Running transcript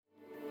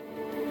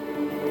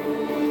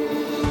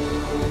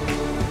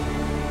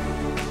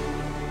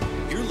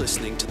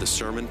listening to the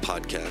sermon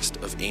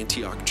podcast of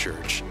Antioch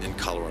Church in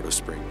Colorado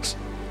Springs.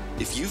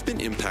 If you've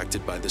been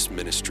impacted by this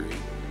ministry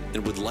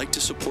and would like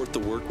to support the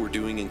work we're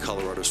doing in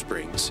Colorado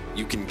Springs,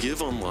 you can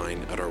give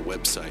online at our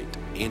website,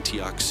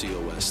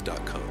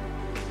 antiochcos.com.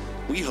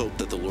 We hope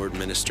that the Lord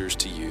ministers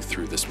to you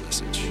through this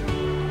message.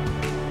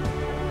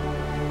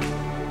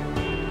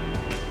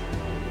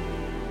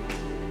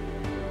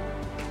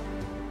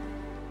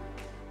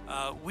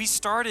 We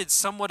started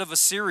somewhat of a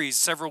series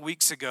several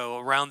weeks ago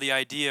around the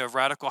idea of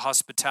radical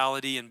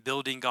hospitality and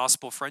building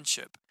gospel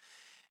friendship.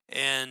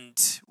 And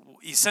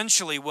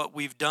essentially what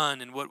we've done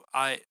and what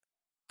I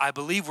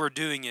believe we're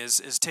doing is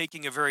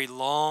taking a very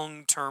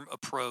long-term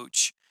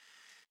approach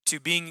to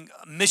being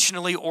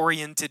missionally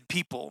oriented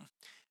people,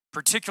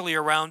 particularly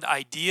around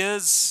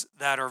ideas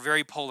that are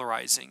very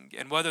polarizing.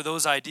 And whether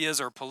those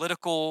ideas are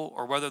political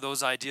or whether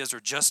those ideas are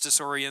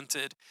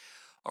justice-oriented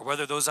or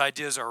whether those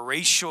ideas are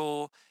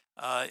racial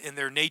in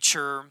their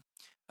nature,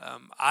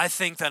 I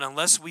think that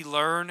unless we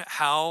learn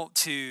how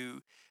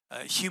to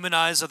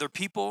humanize other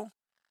people,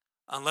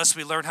 unless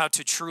we learn how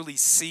to truly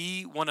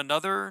see one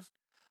another,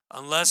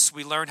 unless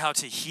we learn how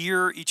to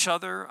hear each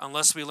other,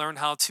 unless we learn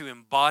how to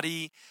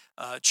embody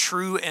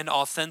true and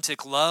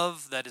authentic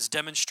love that is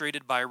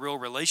demonstrated by a real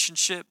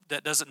relationship,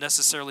 that doesn't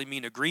necessarily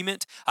mean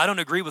agreement. I don't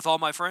agree with all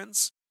my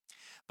friends,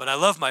 but I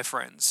love my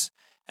friends,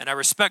 and I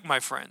respect my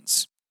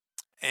friends.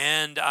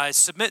 And I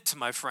submit to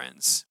my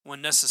friends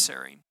when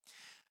necessary.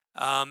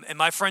 And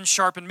my friends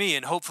sharpen me,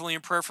 and hopefully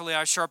and prayerfully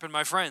I sharpen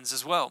my friends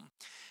as well.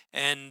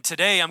 And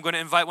today I'm going to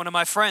invite one of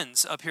my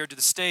friends up here to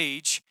the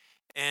stage,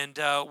 and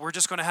we're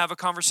just going to have a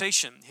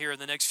conversation here in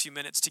the next few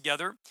minutes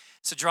together.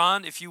 So,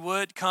 John, if you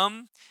would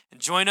come and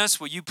join us,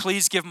 will you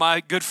please give my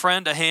good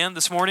friend a hand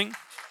this morning?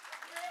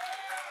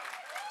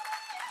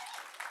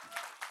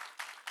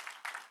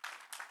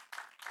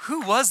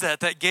 Who was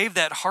that gave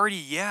that hearty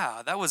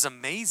yeah? That was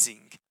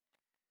amazing.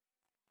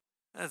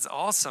 That's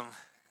awesome.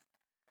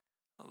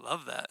 I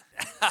love that.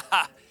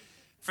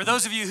 For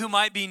those of you who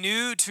might be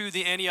new to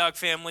the Antioch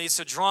family,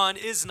 Cedron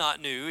is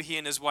not new. He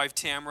and his wife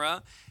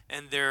Tamara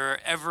and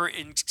their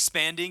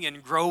ever-expanding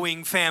and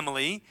growing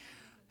family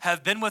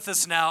have been with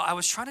us now. I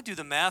was trying to do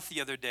the math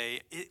the other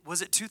day.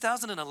 Was it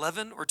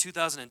 2011 or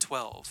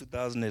 2012?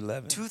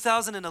 2011.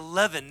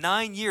 2011,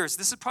 9 years.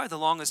 This is probably the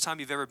longest time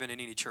you've ever been in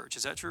any church.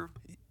 Is that true?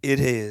 It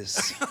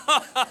is.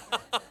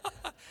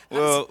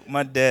 Well,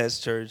 my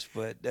dad's church,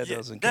 but that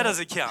doesn't count. That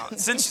doesn't count.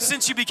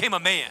 Since you became a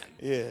man.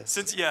 Yeah.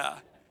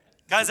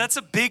 Guys, that's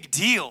a big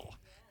deal.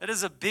 That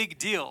is a big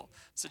deal.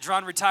 So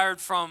John retired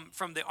from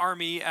the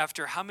Army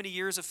after how many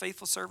years of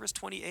faithful service?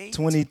 28?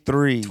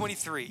 23.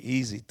 23.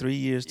 Easy. 3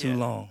 years too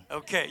long.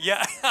 Okay,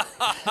 yeah.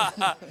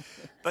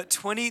 But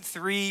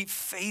 23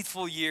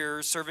 faithful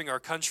years serving our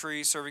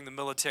country, serving the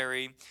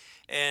military.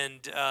 And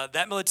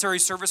that military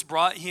service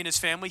brought he and his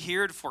family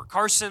here to Fort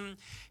Carson,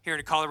 here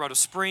in Colorado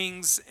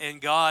Springs. And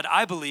God,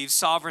 I believe,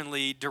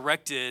 sovereignly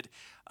directed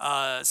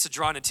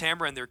Cedron and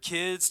Tamara and their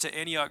kids to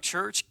Antioch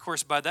Church. Of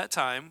course, by that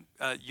time,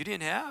 you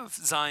didn't have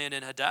Zion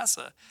and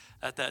Hadassah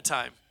at that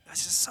time.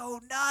 That's just so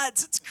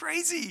nuts. It's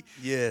crazy.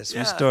 Yes,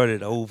 we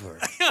started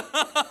over.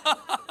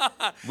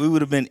 We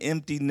would have been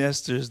empty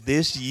nesters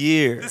this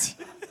year.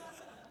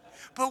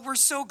 But we're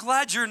so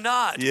glad you're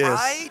not,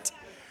 right?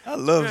 I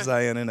love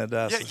Zion and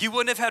Hadassah. Yeah, you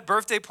wouldn't have had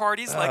birthday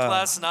parties like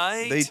last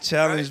night. They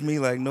challenged me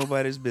like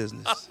nobody's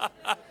business.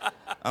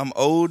 I'm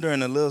older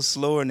and a little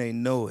slower, and they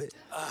know it.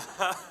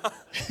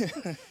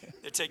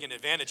 They're taking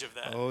advantage of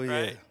that. Oh,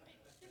 yeah. Right?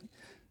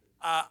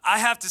 I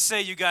have to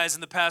say, you guys,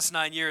 in the past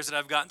 9 years that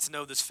I've gotten to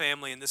know this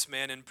family and this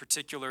man in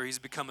particular, he's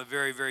become a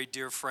very, very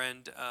dear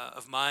friend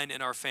of mine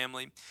and our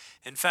family.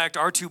 In fact,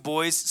 our two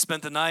boys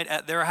spent the night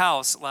at their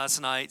house last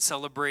night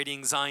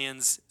celebrating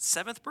Zion's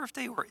 7th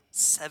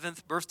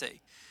birthday.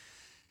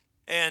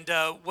 And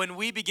when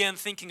we began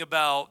thinking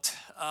about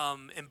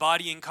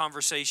embodying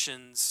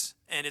conversations,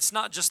 and it's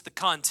not just the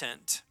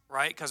content,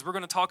 right? Because we're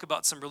going to talk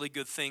about some really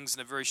good things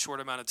in a very short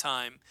amount of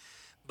time.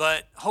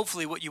 But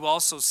hopefully what you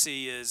also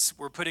see is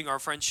we're putting our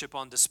friendship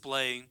on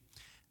display.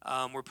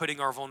 We're putting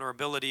our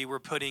vulnerability. We're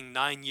putting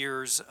 9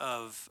 years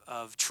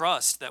of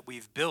trust that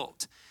we've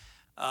built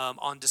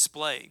on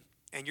display.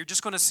 And you're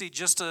just going to see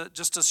just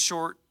a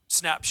short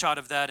snapshot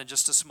of that and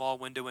just a small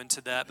window into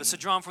that. But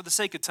Cedron, for the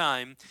sake of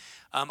time,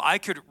 I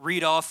could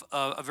read off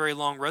a very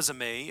long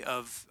resume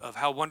of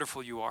how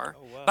wonderful you are.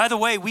 Oh, wow. By the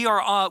way, we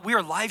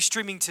are live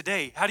streaming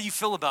today. How do you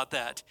feel about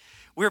that?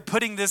 We're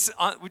putting this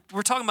on.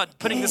 We're talking about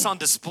putting this on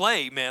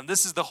display, man.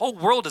 This is the whole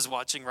world is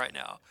watching right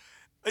now.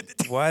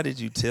 Why did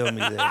you tell me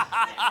that?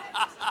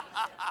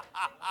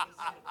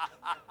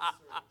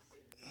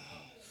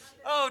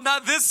 Oh,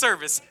 not this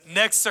service.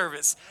 Next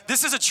service.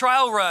 This is a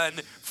trial run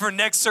for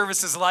next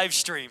service's live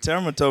stream.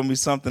 Tamara told me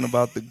something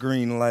about the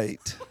green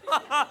light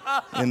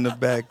in the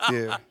back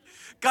there.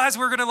 Guys,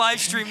 we're going to live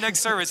stream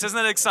next service. Isn't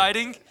that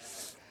exciting?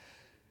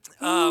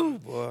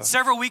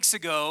 Several weeks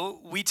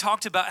ago, we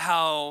talked about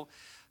how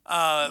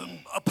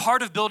a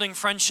part of building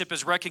friendship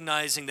is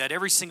recognizing that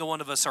every single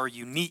one of us are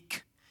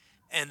unique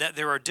and that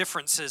there are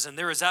differences, and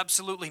there is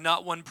absolutely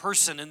not one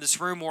person in this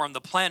room or on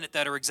the planet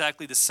that are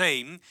exactly the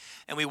same.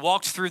 And we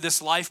walked through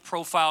this life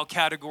profile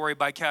category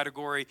by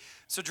category.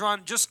 So,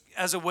 John, just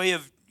as a way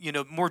of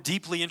more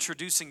deeply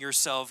introducing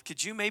yourself,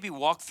 could you maybe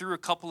walk through a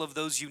couple of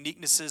those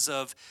uniquenesses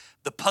of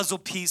the puzzle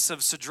piece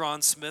of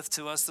Cedron Smith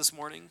to us this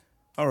morning?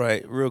 All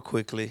right, real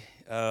quickly.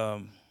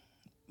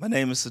 My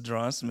name is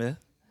Cedron Smith.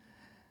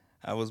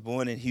 I was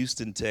born in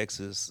Houston,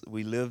 Texas.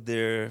 We lived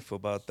there for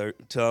about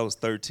till I was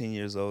 13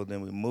 years old,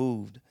 then we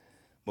moved.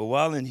 But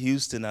while in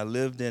Houston, I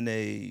lived in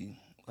a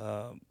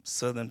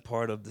southern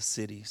part of the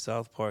city,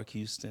 South Park,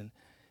 Houston.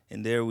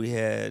 And there we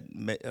had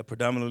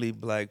predominantly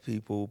black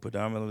people,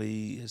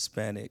 predominantly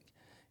Hispanic.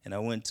 And I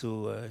went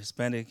to a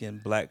Hispanic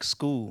and black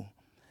school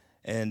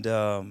and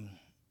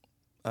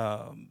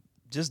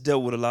just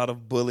dealt with a lot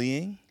of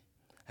bullying.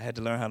 I had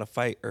to learn how to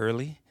fight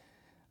early.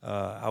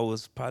 I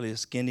was probably as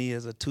skinny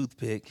as a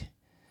toothpick,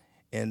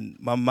 and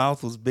my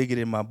mouth was bigger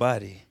than my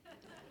body.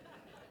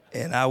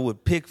 And I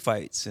would pick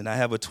fights, and I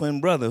have a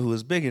twin brother who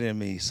was bigger than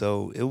me.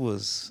 So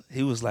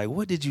he was like,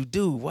 "What did you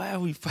do? Why are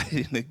we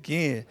fighting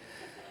again?"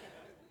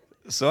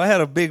 So I had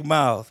a big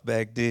mouth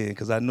back then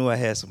because I knew I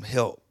had some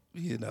help,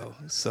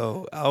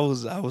 So I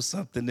was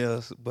something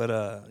else,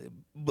 but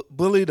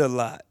bullied a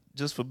lot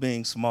just for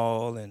being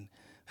small, and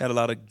had a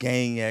lot of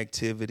gang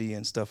activity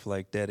and stuff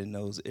like that in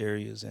those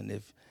areas. And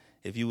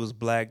if you was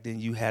black, then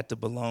you had to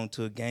belong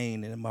to a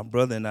gang. And my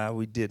brother and I,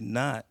 we did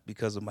not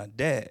because of my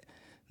dad.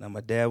 Now,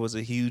 my dad was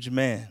a huge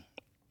man.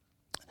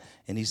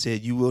 And he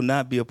said, "You will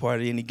not be a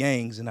part of any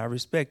gangs." And I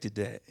respected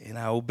that. And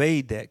I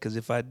obeyed that because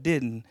if I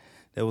didn't,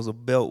 there was a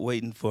belt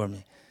waiting for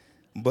me.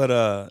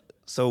 But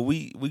so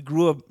we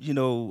grew up,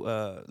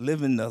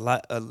 living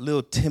a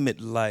little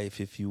timid life,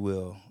 if you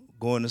will,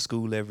 going to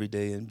school every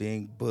day and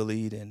being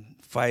bullied and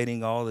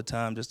fighting all the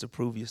time just to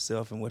prove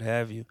yourself and what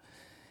have you.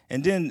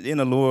 And then in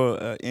a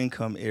lower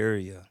income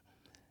area.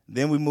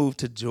 Then we moved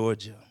to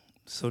Georgia.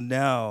 So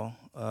now,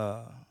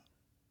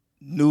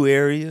 new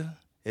area,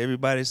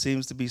 everybody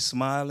seems to be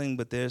smiling,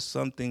 but there's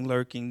something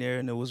lurking there,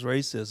 and it was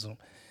racism.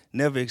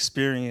 Never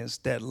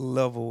experienced that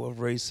level of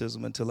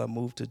racism until I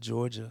moved to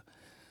Georgia.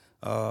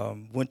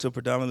 Went to a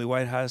predominantly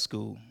white high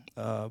school.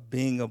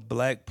 Being a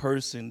black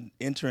person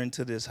entering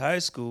to this high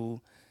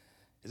school,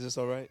 is this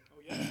all right?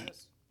 Oh,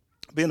 yes.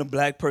 Being a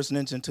black person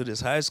entering to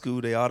this high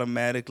school, they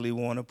automatically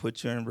want to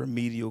put you in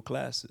remedial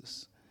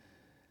classes.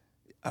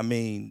 I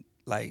mean,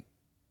 like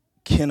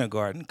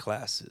kindergarten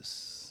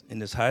classes in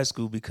this high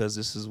school because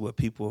this is what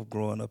people have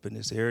grown up in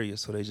this area.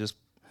 So they just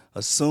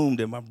assumed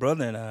that my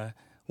brother and I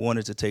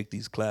wanted to take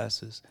these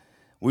classes.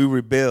 We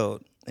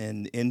rebelled,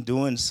 and in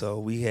doing so,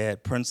 we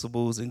had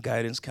principals and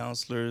guidance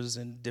counselors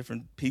and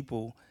different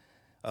people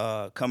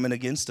coming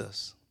against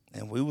us.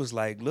 And we was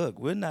like, look,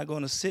 we're not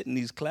going to sit in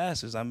these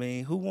classes. I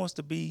mean, who wants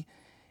to be,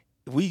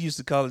 we used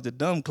to call it the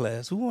dumb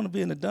class. Who want to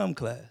be in the dumb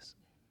class,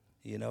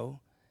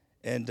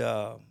 And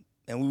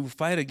we would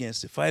fight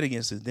against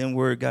it. Then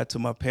word got to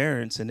my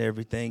parents and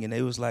everything, and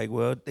they was like,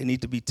 well, they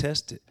need to be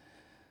tested.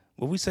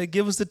 Well, we say,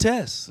 give us the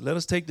test. Let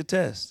us take the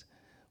test.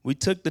 We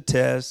took the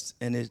test,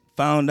 and it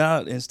found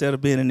out instead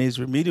of being in these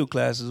remedial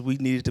classes, we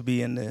needed to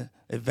be in the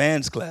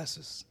advanced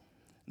classes,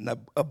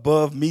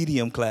 above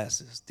medium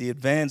classes, the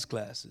advanced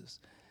classes.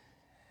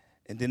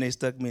 And then they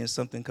stuck me in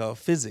something called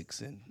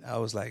physics, and I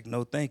was like,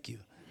 no, thank you.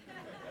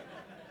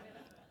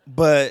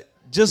 But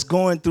just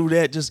going through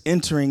that, just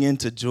entering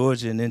into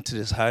Georgia and into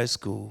this high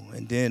school,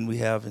 and then we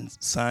have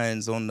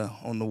signs on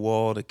the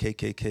wall, the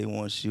KKK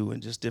wants you,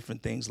 and just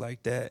different things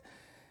like that.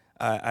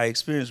 I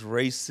experienced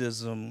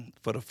racism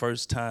for the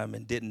first time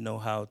and didn't know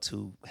how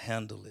to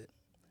handle it.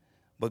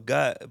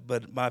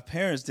 But my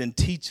parents didn't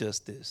teach us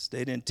this.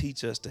 They didn't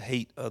teach us to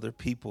hate other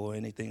people or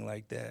anything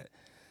like that.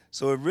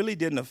 So it really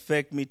didn't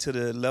affect me to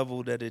the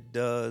level that it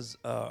does,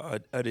 or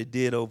it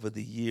did over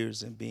the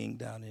years and being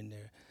down in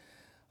there.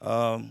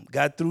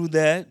 Got through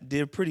that,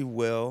 did pretty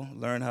well,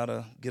 learned how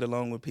to get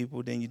along with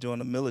people. Then you join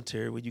the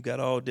military where you got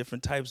all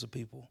different types of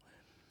people.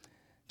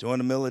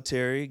 Joined the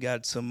military,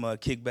 got some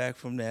kickback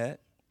from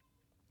that,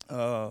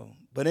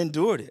 but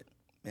endured it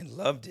and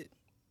loved it.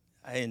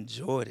 I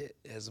enjoyed it,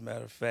 as a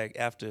matter of fact,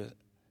 after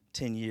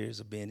 10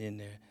 years of being in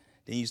there.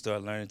 Then you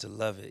start learning to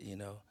love it,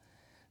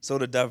 So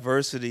the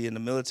diversity in the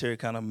military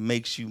kind of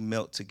makes you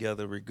melt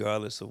together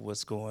regardless of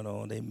what's going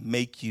on. They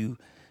make you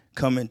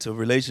come into a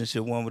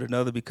relationship one with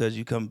another because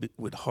you come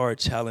with hard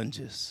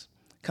challenges.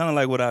 Kind of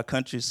like what our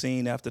country's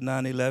seen after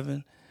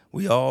 9/11.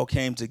 We all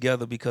came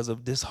together because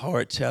of this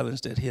hard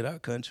challenge that hit our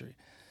country.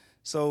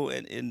 So,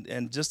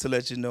 and just to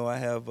let you know, I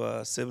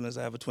have siblings.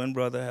 I have a twin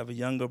brother, I have a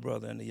younger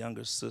brother, and a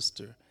younger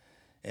sister.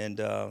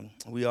 And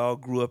we all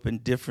grew up in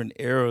different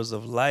eras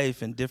of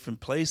life in different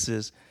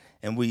places.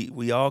 And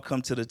we all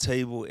come to the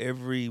table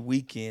every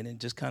weekend and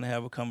just kind of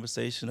have a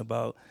conversation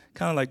about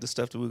kind of like the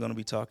stuff that we're going to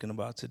be talking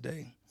about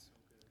today.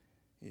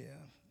 Yeah.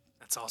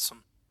 That's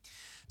awesome.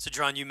 So,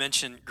 John, you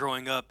mentioned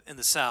growing up in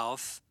the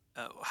South.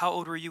 How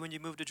old were you when you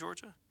moved to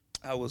Georgia?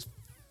 I was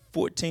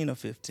 14 or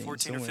 15.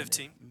 14 or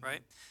 15,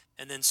 right?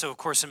 And then, so, of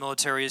course, the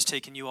military has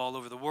taken you all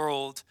over the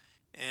world.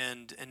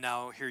 and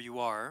now here you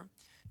are.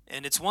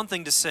 And it's one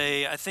thing to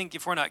say, I think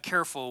if we're not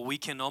careful, we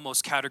can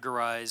almost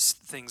categorize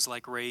things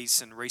like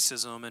race and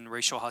racism and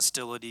racial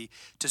hostility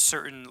to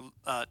certain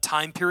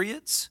time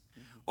periods,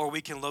 or we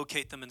can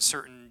locate them in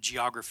certain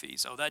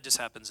geographies. Oh, that just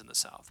happens in the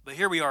South. But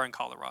here we are in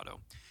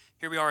Colorado.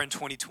 Here we are in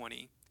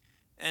 2020.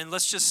 And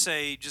let's just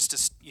say, just to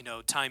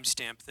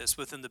timestamp this,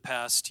 within the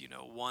past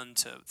 1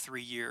 to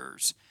 3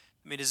 years.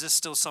 I mean, is this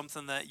still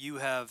something that you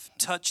have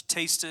touched,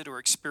 tasted, or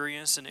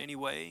experienced in any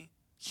way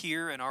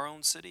here in our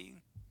own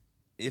city?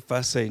 If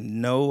I say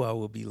no, I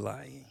will be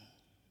lying.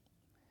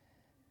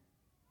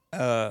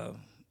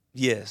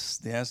 Yes,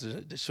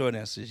 the short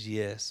answer is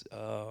yes.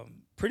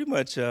 Pretty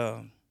much,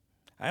 I'm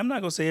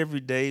not gonna say every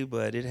day,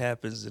 but it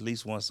happens at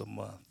least once a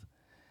month,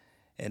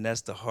 and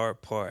that's the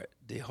hard part,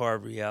 the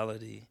hard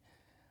reality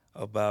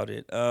about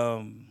it.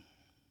 I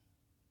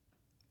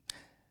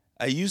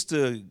used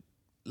to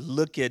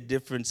look at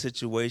different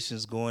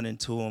situations going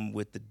into them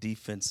with the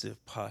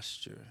defensive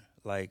posture,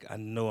 like I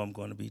know I'm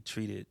going to be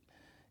treated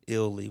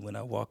illy when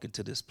I walk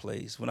into this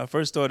place. When I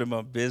first started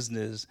my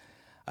business,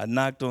 I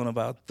knocked on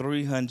about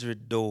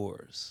 300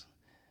 doors.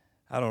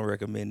 I don't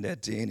recommend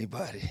that to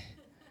anybody.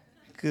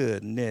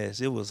 Goodness,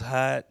 it was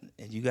hot,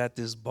 and you got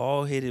this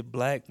bald-headed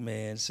black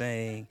man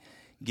saying,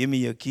 "Give me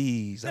your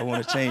keys, I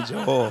want to change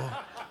your oil."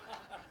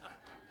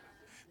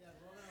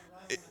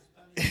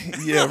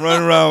 Yeah,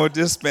 running around with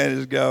this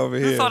Spanish guy over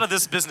here. Who thought of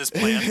this business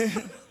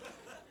plan?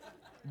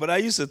 But I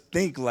used to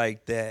think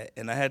like that,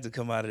 and I had to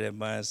come out of that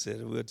mindset.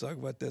 And we'll talk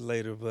about that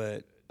later.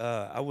 But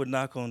I would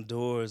knock on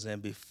doors,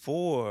 and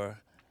before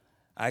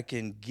I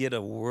can get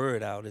a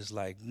word out, it's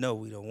like, no,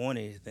 we don't want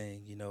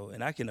anything,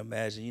 And I can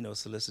imagine,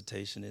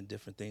 solicitation and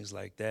different things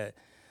like that.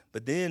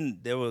 But then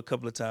there were a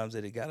couple of times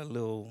that it got a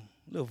little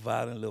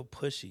violent, a little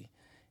pushy.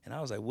 And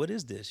I was like, what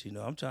is this?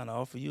 I'm trying to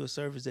offer you a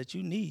service that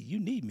you need. You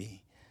need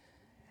me.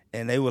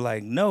 And they were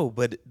like, no,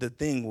 but the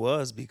thing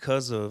was,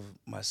 because of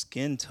my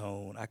skin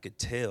tone, I could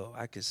tell,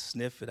 I could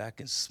sniff it, I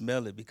can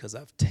smell it because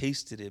I've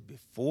tasted it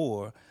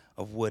before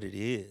of what it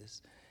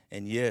is.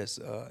 And yes,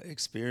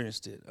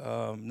 experienced it.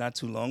 Not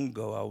too long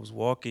ago, I was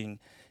walking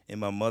in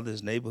my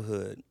mother's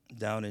neighborhood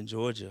down in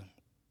Georgia.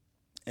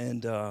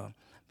 And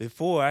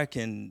before I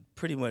can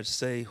pretty much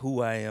say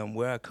who I am,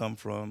 where I come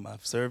from,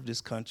 I've served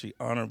this country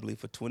honorably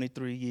for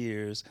 23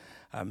 years.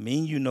 I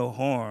mean you no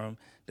harm.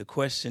 The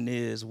question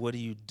is, what are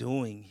you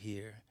doing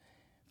here?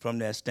 From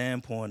that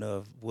standpoint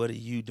of, what are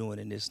you doing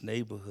in this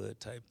neighborhood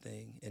type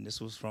thing? And this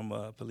was from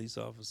a police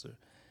officer.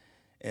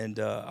 And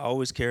I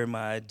always carry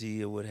my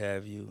ID or what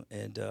have you.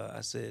 And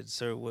I said,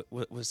 sir,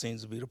 what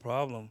seems to be the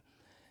problem?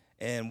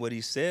 And what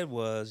he said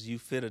was, you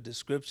fit a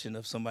description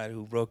of somebody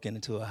who broke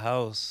into a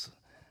house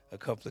a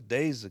couple of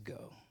days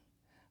ago.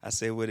 I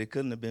said, well, it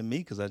couldn't have been me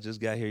because I just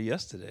got here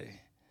yesterday.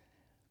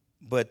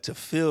 But to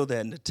feel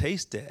that and to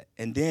taste that.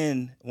 And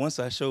then once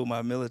I showed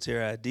my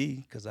military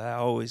ID, because I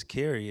always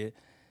carry it,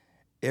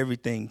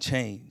 everything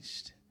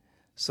changed.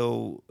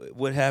 So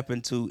what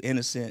happened to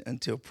innocent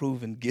until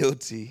proven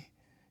guilty,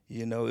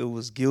 it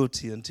was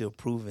guilty until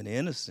proven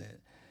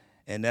innocent.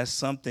 And that's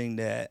something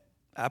that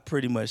I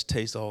pretty much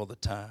taste all the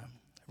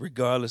time,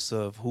 regardless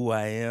of who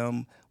I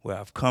am, where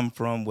I've come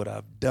from, what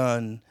I've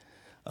done.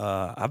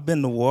 I've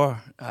been to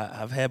war.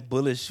 I've had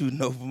bullets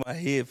shooting over my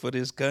head for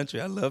this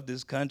country. I love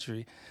this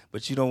country,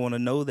 but you don't want to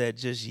know that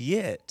just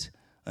yet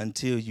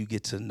until you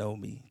get to know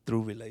me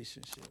through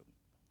relationship.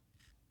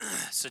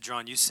 So,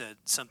 John, you said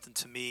something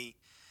to me.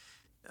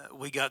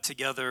 We got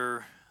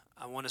together,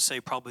 I want to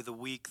say probably the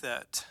week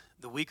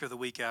or the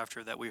week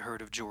after that we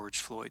heard of George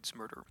Floyd's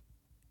murder.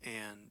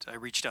 And I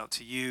reached out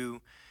to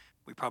you.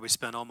 We probably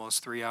spent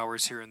almost 3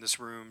 hours here in this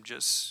room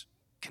just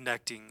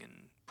connecting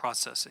and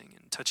processing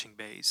and touching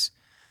base.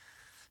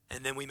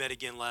 And then we met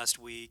again last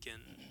week,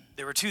 and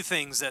there were two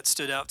things that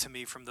stood out to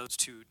me from those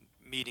two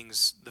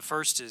meetings. The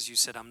first is you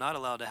said, I'm not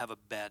allowed to have a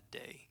bad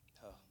day.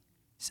 You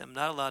said, I'm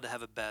not allowed to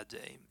have a bad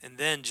day. And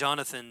then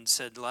Jonathan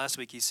said last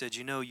week, he said,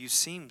 you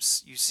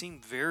seem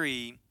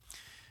very,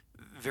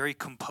 very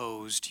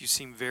composed. You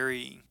seem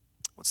very,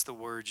 what's the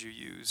word you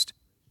used?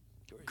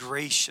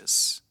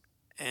 Gracious.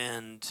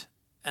 And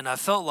I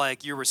felt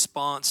like your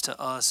response to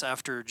us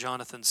after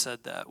Jonathan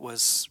said that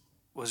was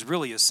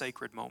really a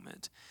sacred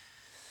moment.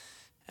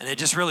 And it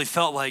just really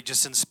felt like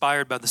just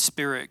inspired by the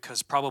Spirit,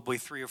 because probably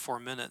 3 or 4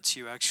 minutes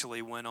you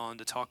actually went on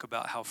to talk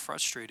about how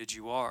frustrated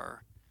you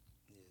are.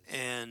 Yes.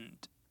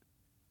 And,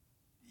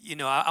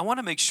 I want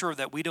to make sure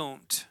that we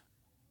don't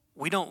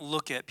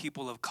look at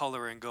people of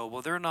color and go,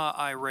 well, they're not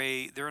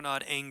irate, they're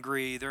not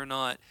angry,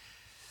 and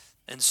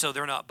so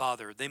they're not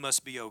bothered. They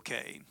must be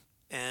okay.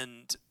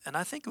 And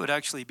I think it would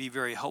actually be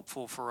very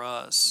helpful for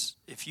us,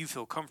 if you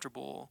feel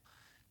comfortable,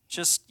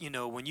 just,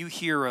 when you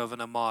hear of an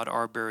Ahmaud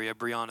Arbery, a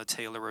Breonna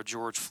Taylor, a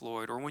George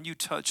Floyd, or when you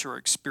touch or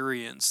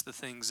experience the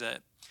things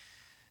that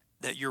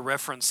you're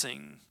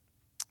referencing,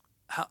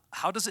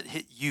 how does it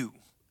hit you?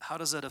 How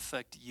does that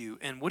affect you?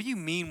 And what do you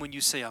mean when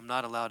you say I'm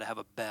not allowed to have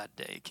a bad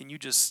day? Can you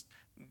just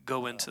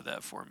go into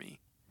that for me?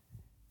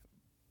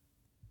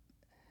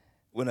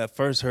 when I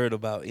first heard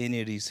about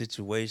any of these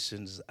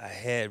situations, I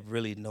had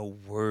really no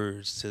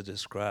words to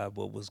describe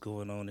what was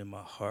going on in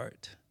my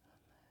heart.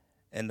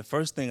 And the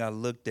first thing I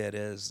looked at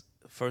as,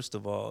 first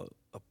of all,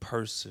 a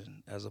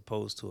person as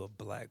opposed to a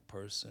black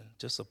person,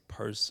 just a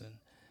person.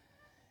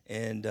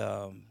 And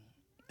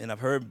I've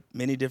heard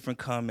many different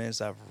comments.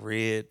 I've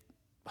read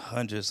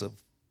hundreds of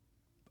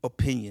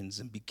opinions,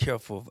 and be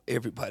careful of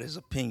everybody's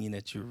opinion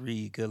that you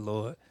read. Good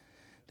Lord,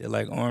 they're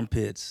like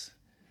armpits.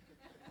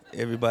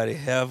 Everybody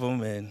have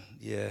them, and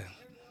yeah.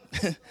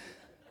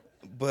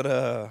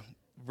 But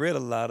read a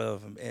lot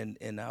of them,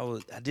 and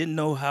I didn't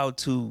know how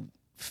to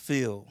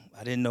feel.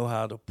 I didn't know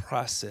how to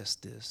process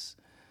this.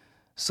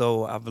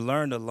 So I've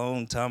learned a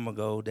long time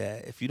ago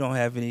that if you don't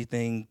have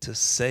anything to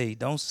say,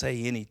 don't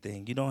say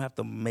anything. You don't have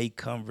to make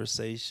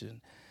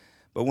conversation.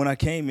 But when I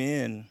came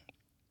in,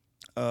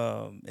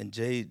 and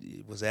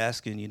Jay was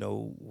asking,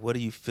 what do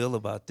you feel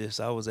about this?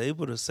 I was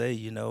able to say,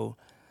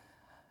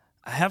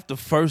 I have to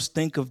first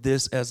think of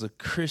this as a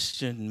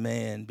Christian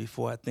man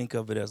before I think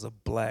of it as a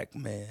black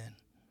man.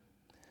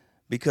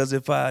 Because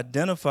if I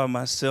identify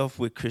myself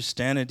with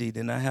Christianity,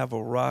 then I have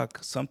a rock,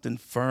 something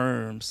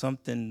firm,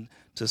 something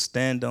to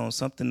stand on,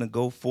 something to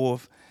go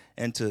forth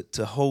and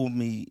to hold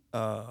me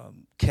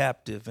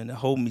captive and to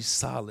hold me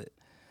solid.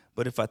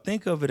 But if I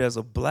think of it as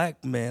a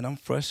black man, I'm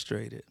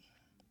frustrated.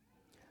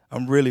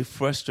 I'm really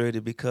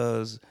frustrated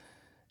because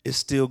it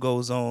still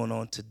goes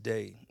on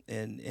today.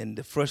 And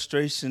the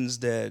frustrations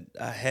that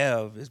I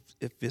have,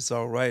 if it's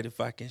all right, if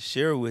I can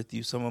share with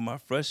you some of my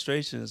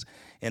frustrations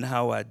and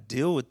how I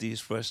deal with these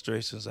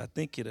frustrations, I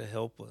think it'll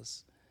help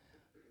us.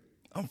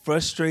 I'm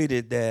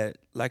frustrated that,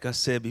 like I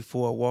said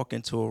before, I walk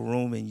into a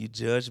room and you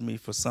judge me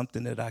for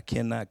something that I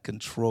cannot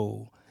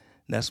control,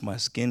 and that's my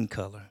skin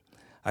color.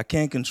 I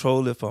can't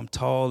control if I'm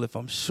tall, if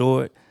I'm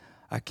short.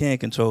 I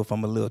can't control if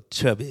I'm a little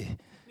chubby.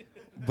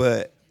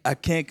 But I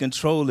can't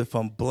control if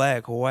I'm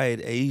black,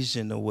 white,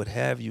 Asian, or what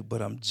have you,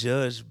 but I'm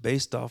judged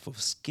based off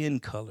of skin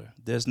color.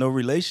 There's no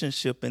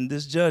relationship in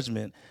this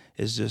judgment.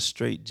 It's just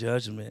straight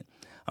judgment.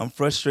 I'm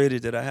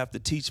frustrated that I have to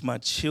teach my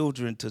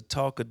children to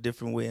talk a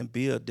different way and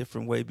be a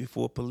different way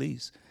before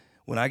police.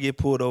 When I get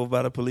pulled over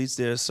by the police,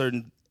 there are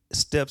certain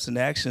steps and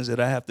actions that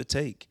I have to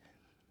take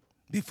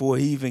before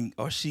he even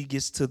or she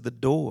gets to the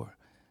door.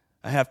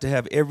 I have to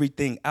have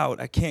everything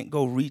out. I can't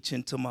go reach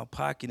into my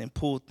pocket and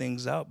pull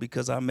things out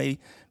because I may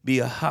be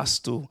a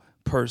hostile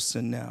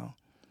person now.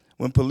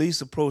 When police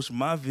approach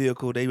my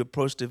vehicle, they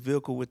approach the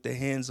vehicle with their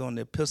hands on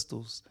their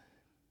pistols,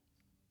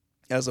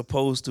 as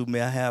opposed to, may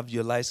I have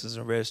your license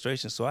and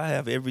registration? So I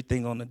have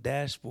everything on the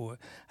dashboard.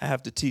 I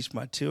have to teach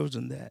my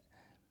children that.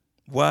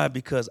 Why?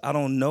 Because I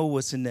don't know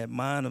what's in that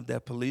mind of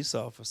that police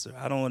officer.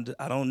 I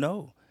don't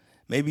know.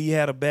 Maybe he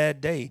had a bad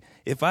day.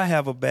 If I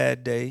have a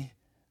bad day,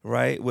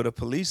 right, with a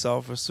police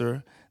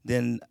officer,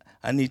 then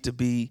I need to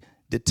be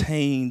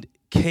detained,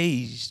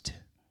 caged,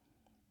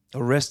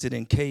 arrested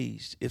and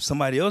caged. If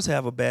somebody else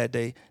have a bad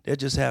day, they're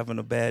just having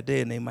a bad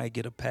day and they might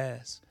get a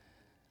pass.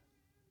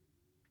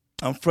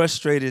 I'm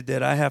frustrated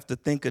that I have to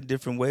think a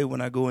different way when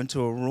I go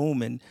into a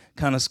room and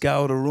kind of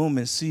scour the room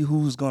and see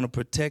who's going to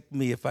protect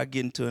me if I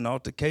get into an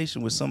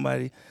altercation with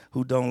somebody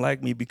who don't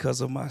like me because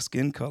of my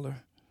skin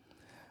color.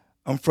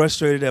 I'm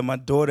frustrated that my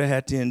daughter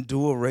had to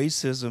endure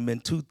racism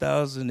in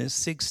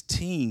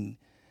 2016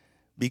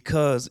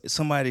 because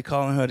somebody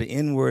calling her the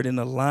N-word in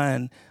a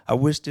line. I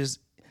wish this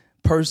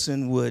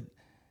person would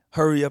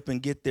hurry up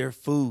and get their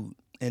food,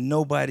 and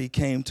nobody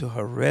came to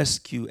her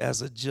rescue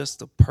as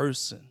just a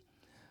person.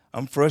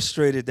 I'm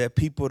frustrated that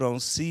people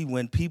don't see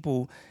when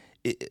people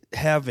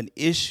have an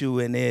issue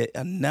and they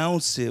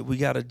announce it, we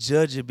got to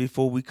judge it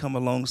before we come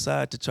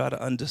alongside to try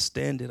to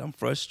understand it. I'm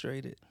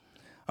frustrated.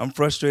 I'm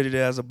frustrated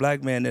as a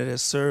black man that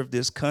has served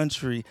this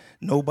country.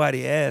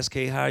 Nobody asks,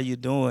 hey, how are you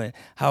doing?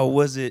 How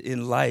was it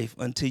in life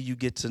until you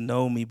get to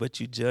know me, but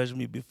you judge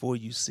me before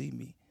you see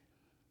me.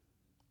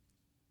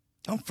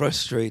 I'm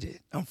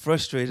frustrated.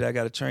 I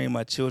got to train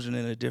my children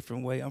in a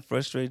different way. I'm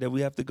frustrated that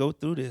we have to go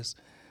through this.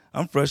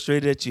 I'm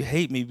frustrated that you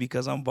hate me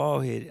because I'm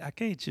bald-headed. I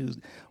can't choose.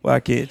 Well, I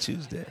can't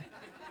choose that.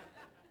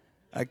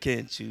 I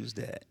can't choose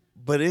that.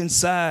 But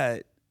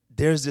inside,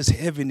 there's this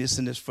heaviness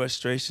and this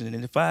frustration.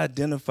 And if I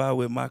identify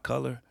with my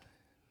color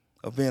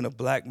of being a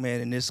black man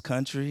in this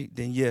country,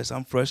 then yes,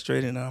 I'm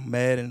frustrated and I'm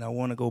mad and I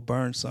want to go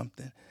burn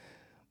something.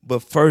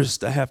 But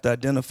first, I have to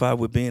identify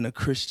with being a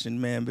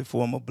Christian man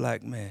before I'm a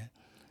black man.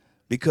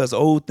 Because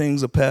old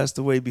things are passed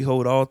away,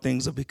 behold, all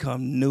things have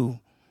become new.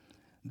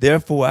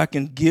 Therefore, I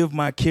can give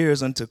my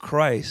cares unto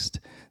Christ.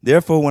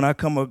 Therefore, when I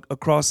come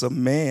across a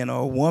man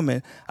or a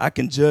woman, I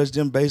can judge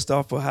them based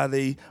off of how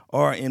they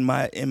are in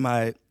my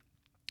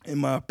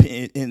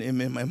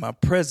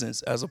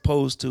presence, as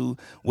opposed to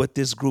what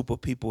this group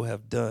of people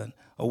have done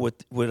or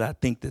what I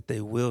think that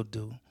they will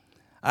do.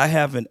 I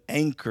have an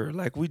anchor,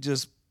 like we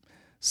just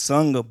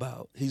sung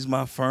about. He's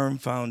my firm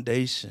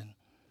foundation.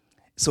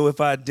 So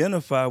if I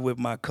identify with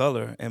my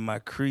color and my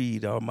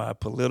creed or my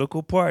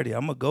political party,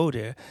 I'm going to go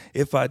there.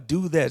 If I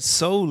do that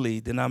solely,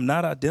 then I'm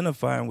not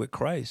identifying with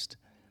Christ.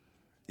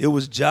 It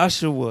was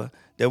Joshua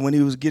that when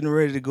he was getting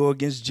ready to go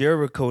against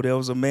Jericho, there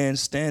was a man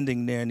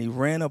standing there, and he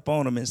ran up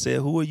on him and said,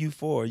 "Who are you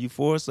for? Are you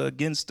for us or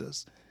against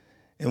us?"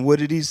 And what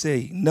did he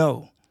say?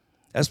 No.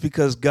 That's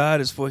because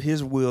God is for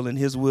his will and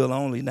his will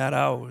only, not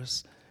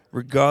ours,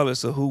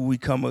 regardless of who we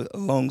come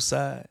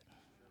alongside.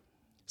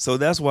 So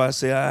that's why I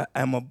say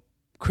I'm a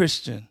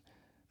Christian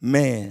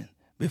man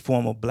before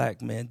I'm a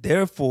black man.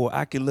 Therefore,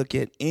 I can look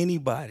at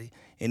anybody,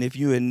 and if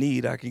you're in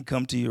need, I can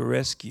come to your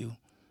rescue.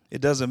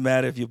 It doesn't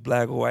matter if you're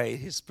black, white,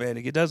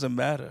 Hispanic. It doesn't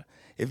matter.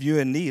 If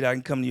you're in need, I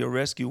can come to your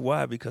rescue.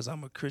 Why? Because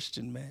I'm a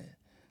Christian man.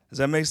 Does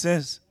that make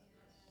sense?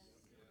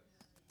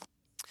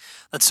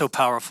 That's so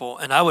powerful.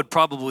 And I would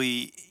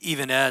probably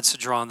even add,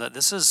 Cedron, that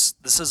this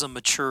is a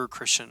mature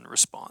Christian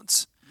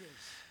response.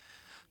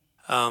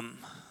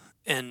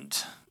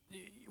 And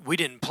we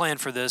didn't plan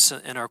for this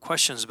in our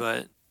questions,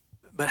 but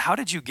how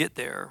did you get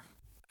there?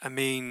 I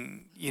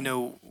mean,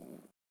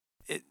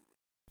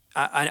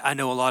 I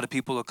know a lot of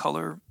people of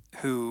color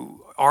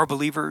who are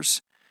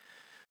believers,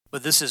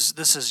 but this is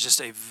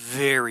just a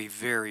very,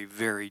 very,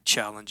 very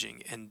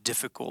challenging and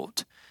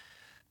difficult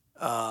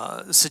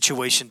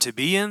situation to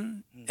be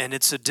in, and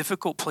it's a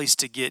difficult place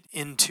to get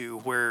into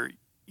where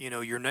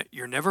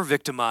you're never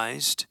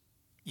victimized.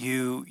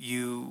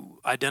 You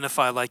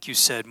identify, like you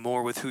said,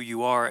 more with who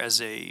you are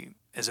as a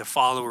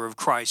follower of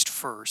Christ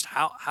first.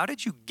 How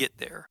did you get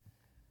there?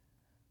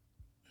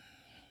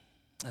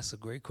 That's a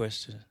great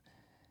question.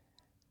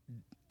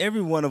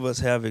 Every one of us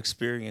have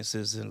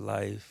experiences in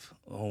life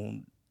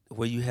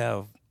where you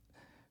have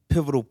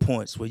pivotal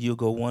points where you'll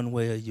go one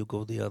way or you'll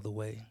go the other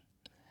way.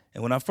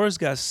 And when I first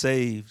got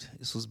saved,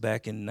 this was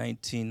back in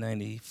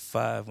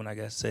 1995 when I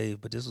got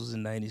saved, but this was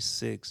in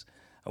 96.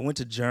 I went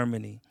to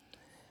Germany,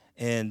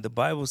 and the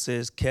Bible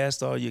says,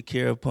 "Cast all your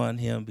care upon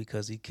him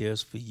because he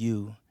cares for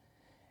you."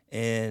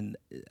 And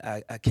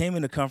I came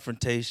into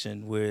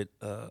confrontation with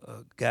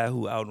a guy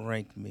who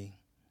outranked me,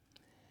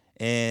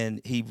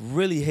 and he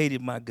really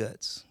hated my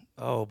guts.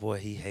 Oh, boy,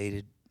 he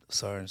hated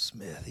Sergeant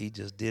Smith. He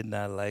just did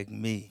not like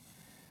me.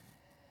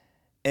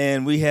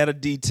 And we had a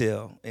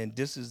detail, and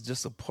this is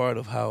just a part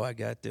of how I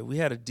got there. We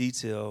had a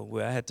detail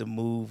where I had to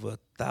move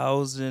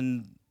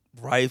 1,000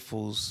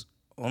 rifles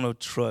on a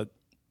truck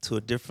to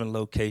a different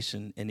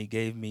location, and he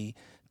gave me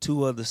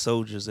 2 other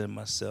soldiers and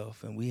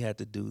myself, and we had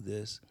to do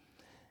this.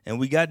 And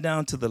we got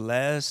down to the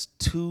last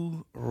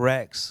 2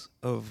 racks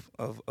of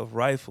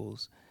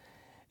rifles,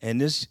 and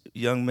this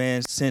young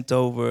man sent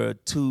over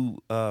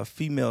 2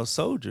 female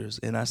soldiers,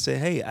 and I said,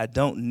 "Hey, I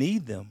don't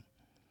need them."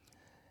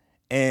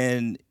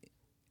 And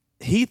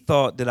he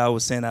thought that I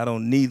was saying I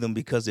don't need them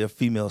because they're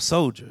female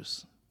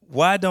soldiers.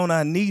 Why don't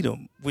I need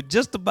them? We're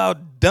just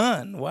about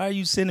done. Why are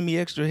you sending me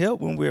extra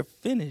help when we're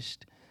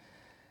finished?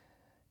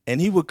 And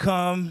he would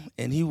come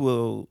and he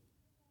will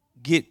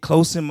get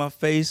close in my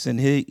face, and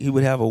he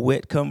would have a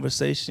wet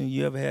conversation.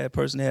 You ever had a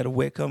person that had a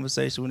wet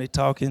conversation when they're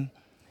talking?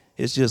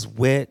 It's just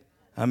wet.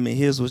 I mean,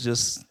 his was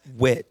just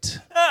wet.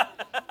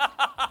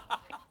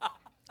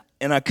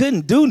 And I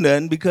couldn't do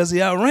nothing because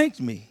he outranked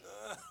me.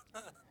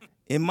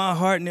 In my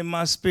heart and in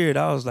my spirit,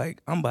 I was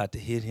like, I'm about to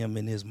hit him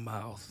in his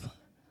mouth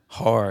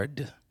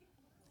hard.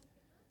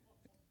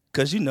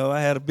 Because, I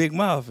had a big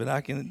mouth, and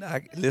I can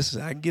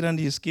get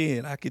under your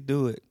skin. I could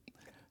do it.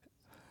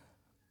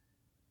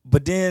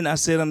 But then I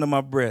said under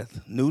my breath,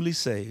 newly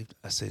saved,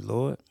 I say,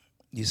 "Lord,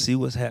 you see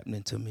what's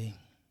happening to me.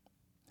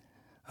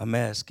 I'm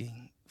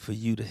asking for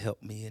you to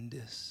help me in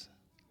this.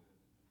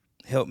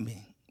 Help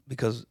me,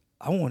 because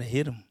I want to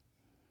hit him."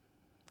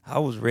 I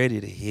was ready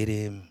to hit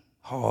him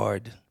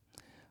hard,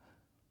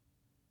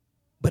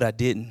 but I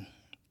didn't.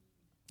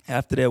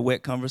 After that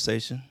wet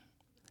conversation,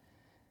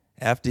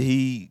 after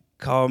he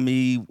called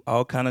me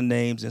all kind of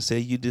names and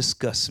said, "You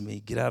disgust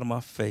me, get out of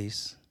my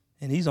face,"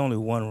 and he's only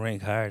 1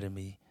 rank higher than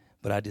me,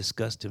 but I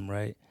discussed him,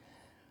 right?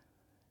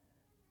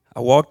 I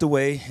walked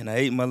away and I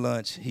ate my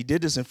lunch. He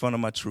did this in front of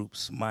my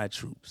troops.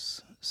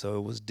 So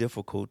it was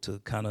difficult to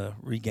kind of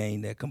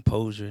regain that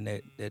composure and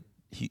that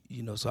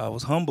so I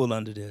was humbled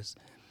under this.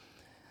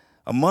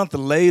 A month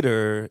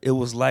later, it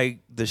was like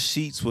the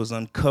sheets was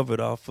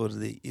uncovered off of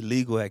the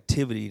illegal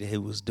activity that he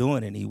was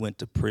doing, and he went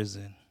to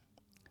prison.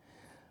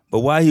 But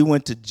while he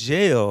went to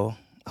jail,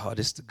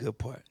 this is the good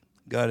part.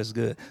 God is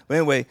good. But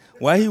anyway,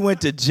 while he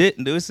went to jail,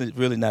 this is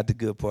really not the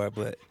good part,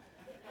 but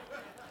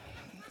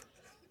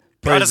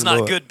God is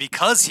not good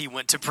because he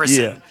went to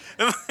prison.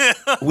 Yeah.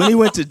 When he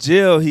went to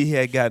jail, he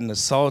had gotten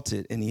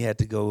assaulted, and he had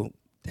to go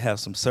have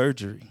some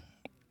surgery.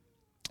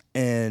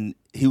 And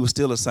he was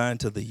still assigned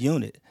to the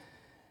unit.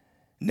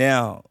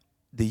 Now,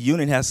 the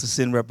unit has to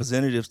send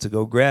representatives to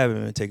go grab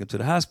him and take him to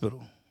the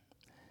hospital.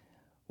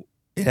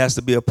 It has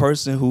to be a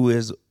person who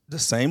is the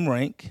same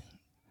rank,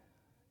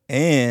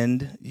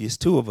 and it's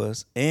 2 of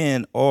us,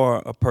 and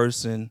or a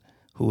person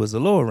who is a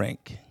lower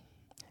rank.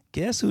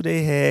 Guess who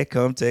they had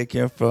come take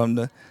him from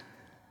the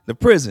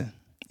prison?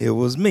 It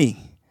was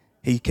me.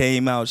 He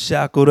came out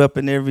shackled up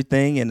and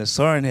everything, and the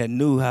sergeant had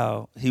knew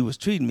how he was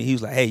treating me. He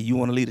was like, "Hey, you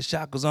want to leave the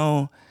shackles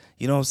on?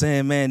 You know what I'm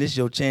saying, man? This is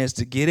your chance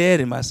to get at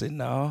him." I said,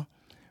 "No,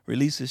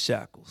 release his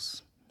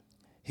shackles.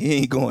 He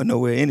ain't going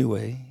nowhere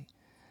anyway."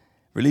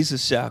 release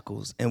his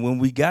shackles. And when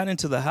we got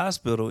into the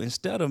hospital,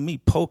 instead of me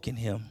poking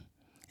him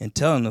and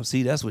telling him,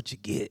 see, that's what you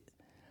get,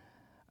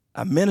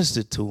 I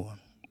ministered to him.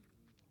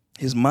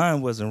 His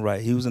mind wasn't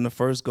right. He was in the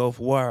first Gulf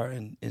War,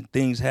 and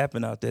things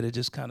happened out there that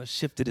just kind of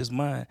shifted his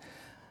mind.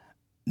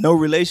 No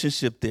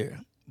relationship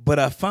there. But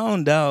I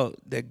found out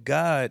that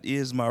God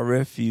is my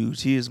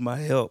refuge. He is my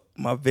help,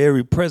 my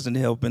very present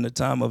help in the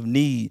time of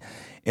need.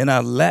 And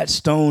I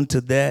latched on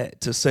to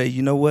that to say,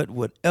 you know what,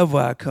 whatever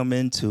I come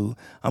into,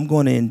 I'm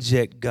going to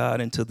inject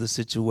God into the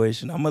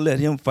situation. I'm going to let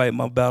him fight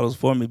my battles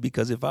for me,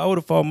 because if I would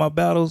have fought my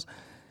battles,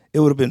 it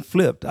would have been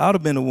flipped. I would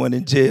have been the one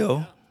in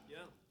jail.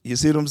 You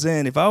see what I'm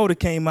saying? If I would have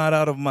came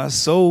out of my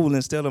soul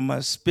instead of my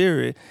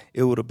spirit,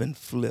 it would have been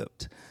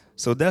flipped.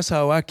 So that's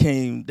how I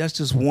came. That's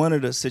just one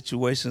of the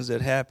situations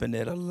that happened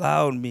that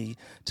allowed me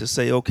to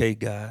say, okay,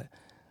 God,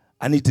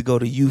 I need to go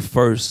to you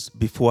first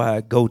before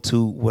I go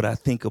to what I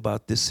think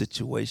about this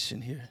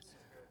situation here.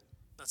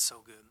 That's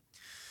so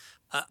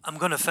good. I'm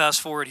going to fast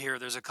forward here.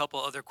 There's a couple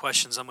other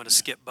questions I'm going to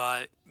skip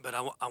by, but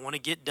I want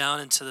to get down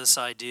into this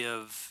idea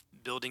of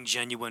building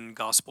genuine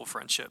gospel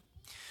friendship,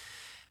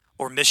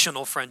 or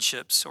missional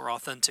friendships, or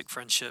authentic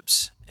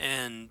friendships.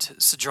 And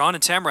Cedron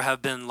and Tamara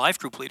have been life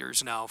group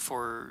leaders now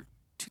for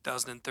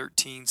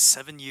 2013,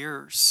 7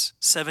 years.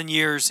 7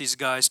 years, these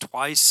guys,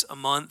 twice a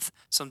month,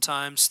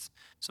 sometimes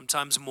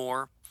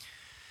more.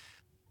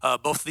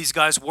 Both of these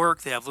guys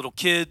work. They have little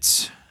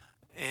kids,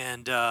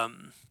 and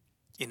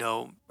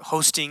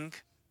hosting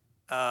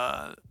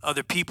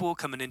other people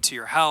coming into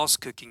your house,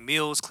 cooking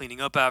meals, cleaning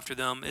up after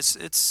them.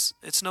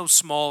 It's no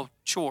small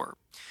chore.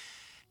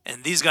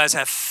 And these guys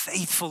have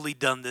faithfully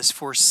done this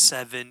for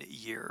 7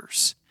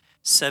 years.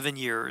 7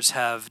 years,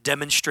 have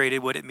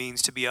demonstrated what it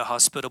means to be a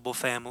hospitable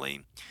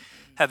family,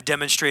 have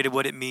demonstrated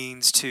what it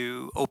means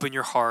to open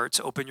your hearts,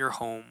 open your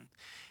home.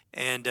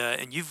 And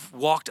you've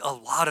walked a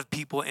lot of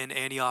people in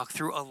Antioch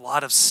through a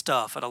lot of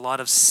stuff at a lot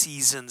of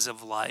seasons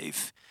of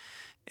life.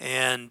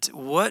 And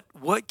what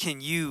can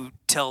you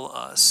tell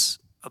us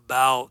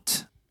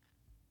about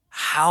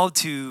how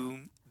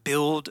to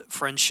build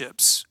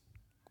friendships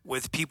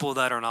with people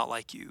that are not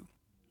like you?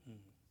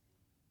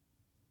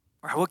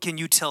 Or what can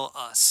you tell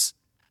us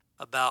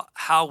about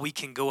how we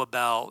can go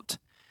about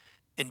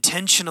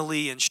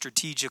intentionally and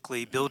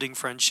strategically building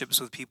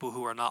friendships with people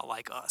who are not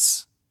like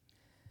us?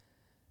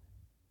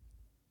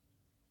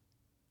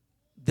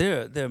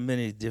 There are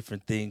many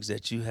different things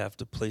that you have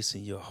to place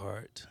in your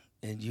heart,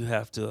 and you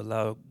have to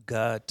allow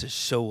God to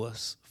show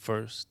us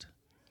first.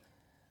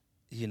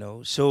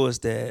 Show us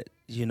that,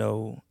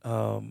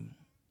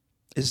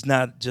 it's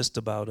not just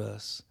about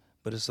us,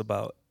 but it's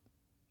about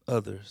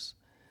others.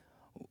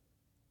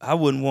 I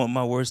wouldn't want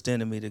my worst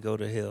enemy to go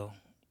to hell.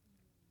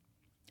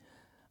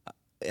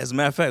 As a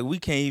matter of fact, we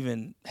can't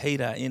even hate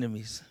our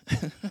enemies.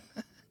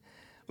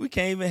 We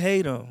can't even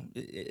hate them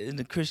in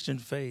the Christian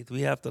faith.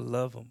 We have to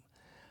love them.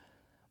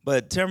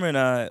 But Tamara and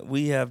I,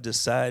 we have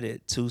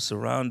decided to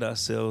surround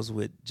ourselves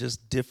with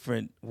just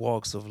different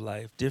walks of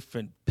life,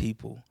 different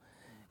people.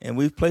 And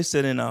we've placed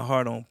it in our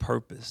heart on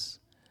purpose.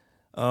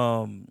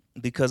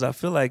 Because I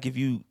feel like if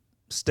you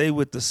stay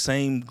with the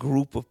same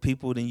group of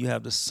people, then you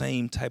have the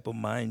same type of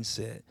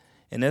mindset.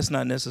 And that's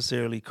not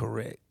necessarily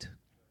correct.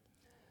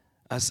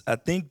 I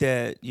think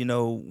that,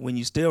 when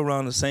you stay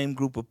around the same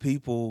group of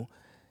people,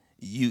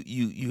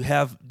 you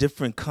have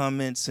different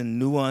comments and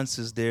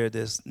nuances there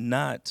that's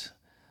not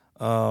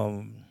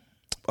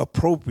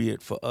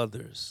appropriate for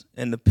others.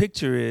 And the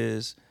picture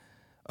is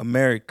a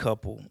married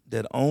couple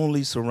that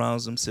only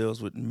surrounds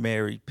themselves with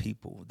married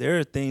people. There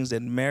are things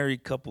that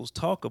married couples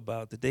talk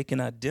about that they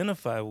can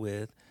identify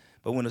with,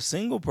 but when a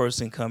single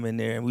person come in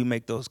there and we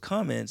make those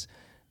comments,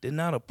 they're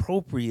not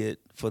appropriate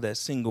for that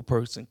single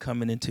person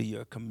coming into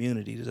your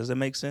community. Does that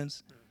make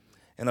sense?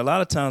 And a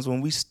lot of times when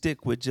we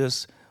stick with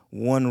just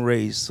one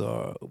race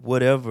or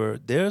whatever,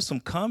 there are some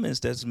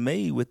comments that's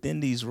made within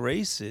these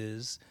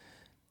races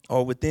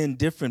or within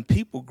different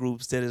people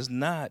groups that is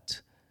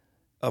not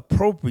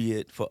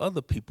appropriate for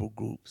other people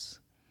groups.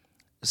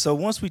 So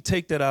once we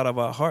take that out of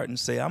our heart and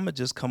say, I'm going to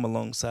just come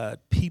alongside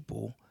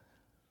people,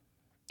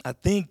 I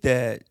think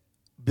that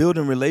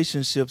building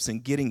relationships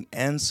and getting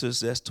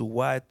answers as to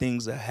why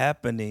things are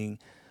happening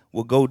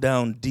will go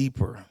down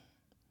deeper.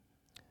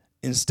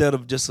 Instead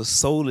of just a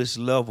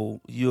soulish level,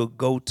 you'll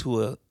go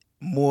to a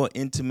more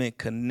intimate,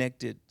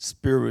 connected,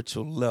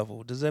 spiritual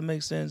level. Does that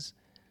make sense?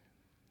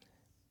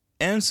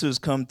 Answers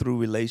come through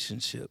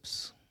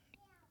relationships.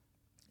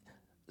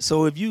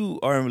 So if you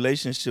are in a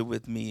relationship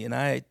with me and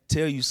I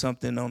tell you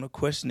something on a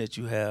question that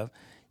you have,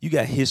 you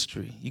got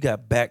history, you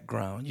got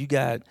background, you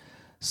got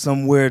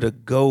somewhere to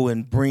go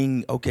and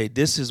bring, okay,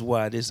 this is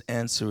why this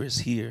answer is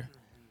here.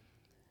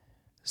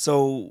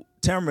 So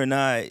Tamara and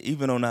I,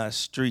 even on our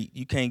street,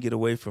 you can't get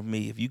away from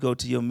me. If you go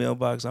to your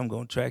mailbox, I'm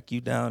going to track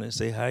you down and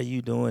say, how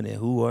you doing and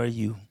who are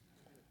you?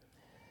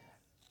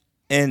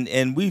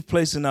 And we've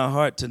placed in our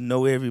heart to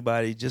know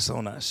everybody just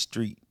on our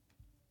street.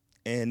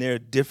 And there are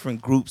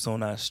different groups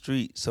on our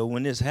street. So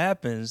when this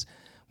happens,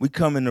 we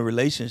come in a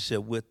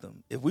relationship with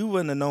them. If we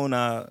wouldn't have known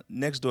our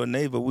next door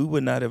neighbor, we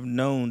would not have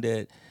known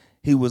that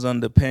he was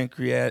under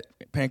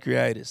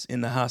pancreatitis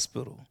in the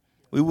hospital.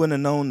 We wouldn't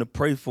have known to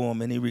pray for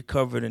him, and he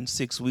recovered in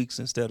 6 weeks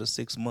instead of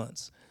 6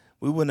 months.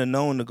 We wouldn't have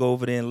known to go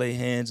over there and lay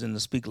hands and to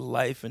speak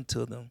life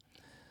into them.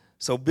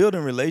 So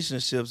building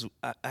relationships,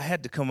 I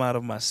had to come out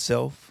of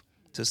myself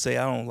to say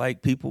I don't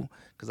like people,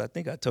 because I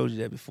think I told you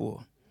that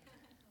before.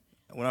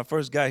 When I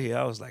first got here,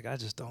 I was like, I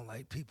just don't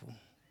like people.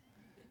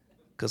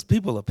 Because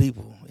people are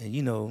people,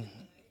 and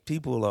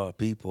people are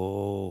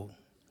people,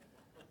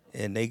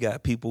 and they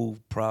got people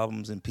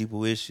problems and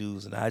people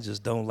issues, and I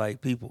just don't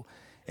like people.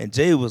 And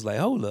Jay was like,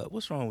 hold up,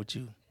 what's wrong with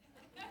you?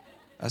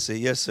 I said,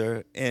 yes,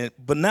 sir.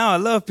 But now I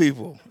love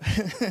people.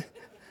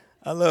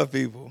 I love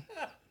people.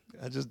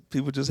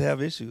 People just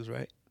have issues,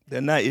 right? They're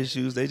not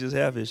issues, they just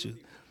have issues.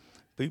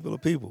 People are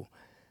people.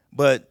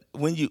 But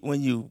when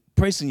you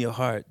place in your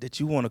heart that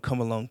you want to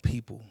come along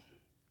people,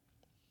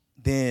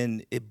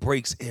 then it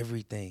breaks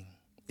everything.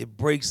 It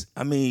breaks,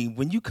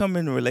 when you come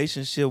in a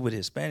relationship with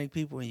Hispanic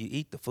people and you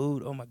eat the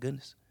food, oh my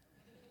goodness.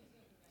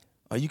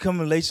 Or you come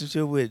in a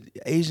relationship with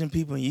Asian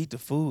people and you eat the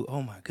food,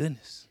 oh my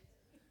goodness.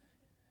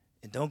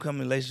 And don't come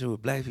in a relationship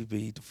with black people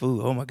and eat the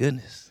food, oh my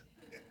goodness.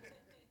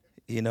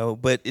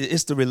 But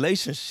it's the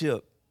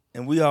relationship.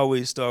 And we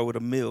always start with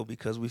a meal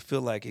because we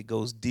feel like it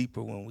goes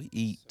deeper when we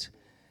eat.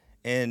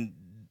 And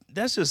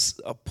that's just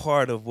a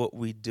part of what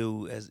we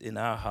do as in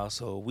our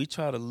household. We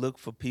try to look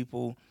for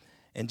people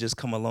and just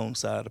come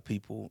alongside of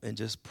people and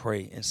just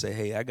pray and say,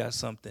 hey, I got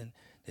something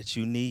that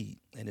you need,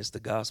 and it's the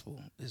gospel.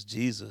 It's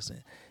Jesus.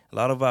 And a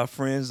lot of our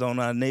friends on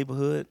our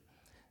neighborhood,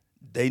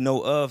 they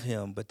know of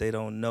him, but they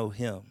don't know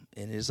him.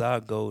 And it's our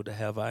goal to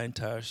have our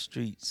entire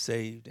street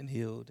saved and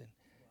healed and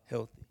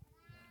healthy.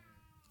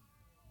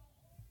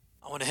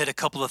 I want to hit a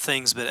couple of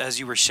things, but as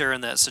you were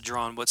sharing that,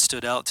 Cedron, what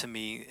stood out to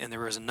me, and there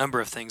was a number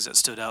of things that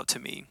stood out to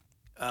me.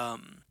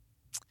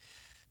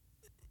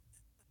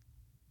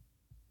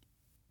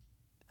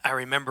 I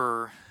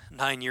remember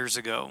 9 years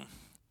ago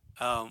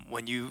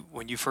when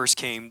you first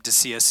came to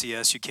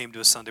CSCS, you came to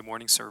a Sunday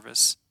morning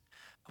service.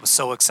 I was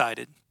so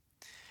excited.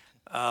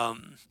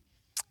 And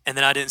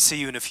then I didn't see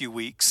you in a few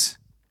weeks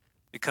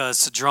because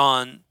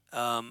Cedron,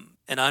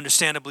 and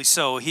understandably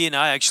so, he and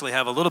I actually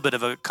have a little bit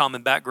of a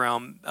common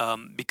background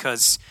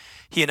because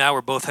he and I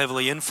were both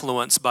heavily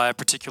influenced by a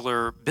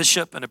particular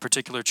bishop and a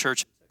particular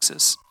church in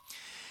Texas.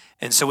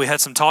 And so we had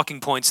some talking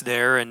points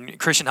there, and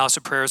Christian House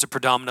of Prayer is a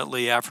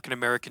predominantly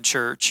African-American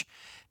church.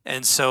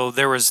 And so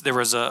there was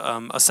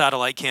a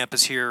satellite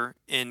campus here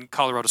in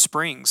Colorado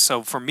Springs.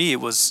 So for me,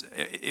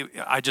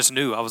 I just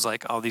knew. I was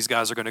like, oh, these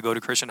guys are going to go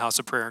to Christian House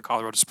of Prayer in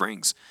Colorado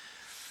Springs.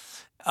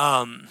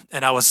 And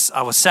I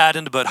was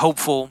saddened but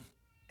hopeful.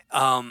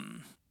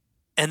 And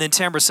then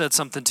Tamara said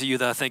something to you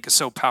that I think is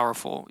so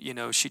powerful.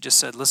 She just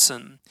said,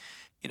 listen,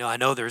 I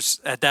know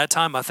at that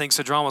time, I think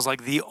Cedron was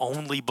like the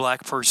only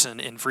black person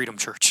in Freedom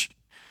Church.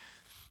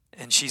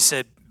 And she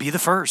said, be the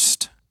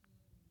first.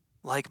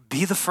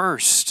 Be the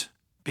first.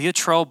 Be a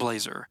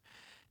trailblazer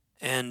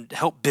and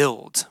help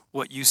build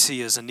what you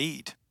see as a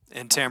need.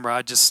 And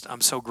Tamara,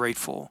 I'm so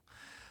grateful.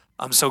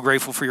 I'm so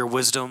grateful for your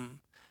wisdom.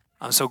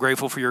 I'm so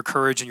grateful for your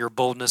courage and your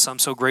boldness. I'm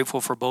so grateful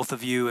for both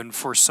of you, and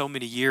for so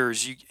many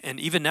years, and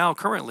even now,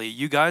 currently,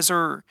 you guys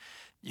are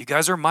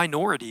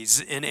minorities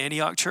in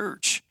Antioch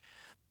Church.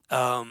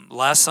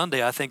 Last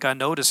Sunday, I think I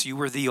noticed you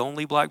were the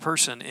only black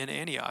person in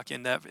Antioch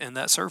in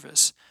that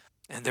service,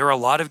 and there are a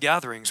lot of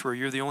gatherings where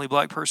you're the only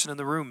black person in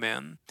the room,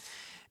 man.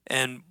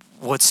 And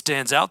what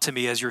stands out to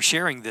me as you're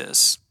sharing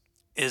this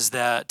is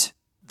that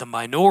the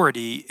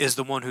minority is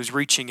the one who's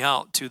reaching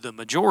out to the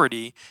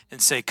majority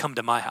and say, "Come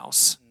to my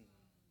house."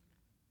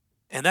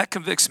 And that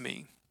convicts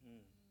me,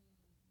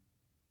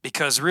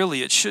 because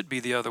really it should be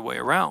the other way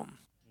around.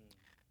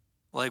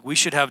 We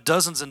should have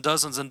dozens and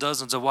dozens and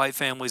dozens of white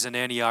families in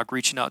Antioch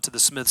reaching out to the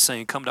Smiths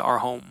saying, come to our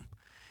home,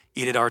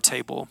 eat at our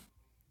table.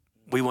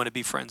 We want to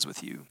be friends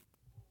with you.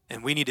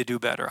 And we need to do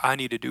better. I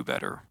need to do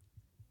better.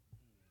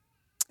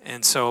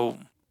 And so,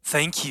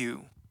 thank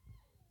you.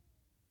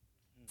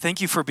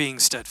 Thank you for being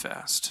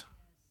steadfast.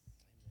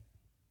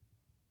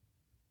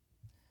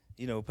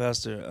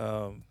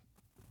 Pastor,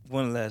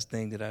 one last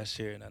thing that I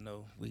share, and I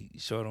know we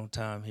short on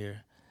time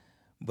here,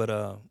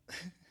 but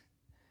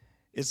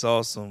it's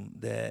awesome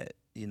that,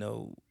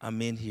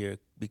 I'm in here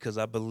because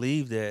I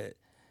believe that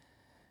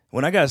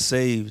when I got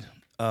saved,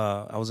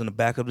 I was in the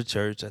back of the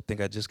church. I think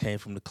I just came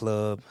from the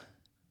club.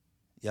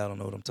 Y'all don't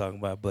know what I'm talking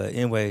about. But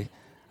anyway,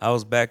 I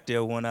was back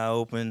there, one eye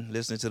open,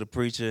 listening to the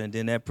preacher, and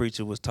then that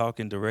preacher was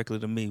talking directly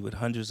to me with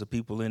hundreds of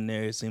people in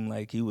there. It seemed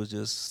like he was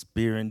just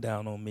spearing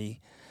down on me.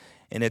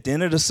 And at the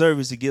end of the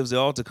service, he gives the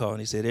altar call,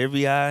 and he said,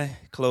 every eye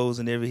closed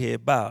and every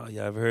head bowed.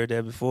 Y'all ever heard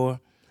that before?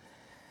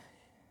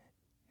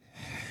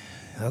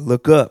 I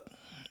look up,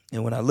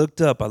 and when I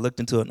looked up, I looked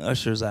into an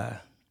usher's eye,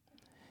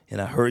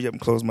 and I hurried up and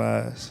closed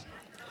my eyes.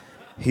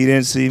 He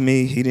didn't see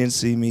me, he didn't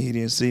see me, he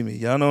didn't see me.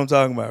 Y'all know what I'm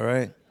talking about,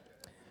 right?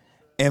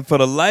 And for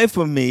the life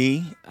of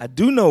me, I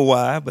do know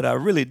why, but I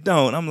really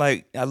don't.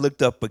 I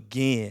looked up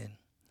again,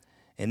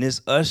 and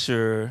this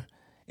usher,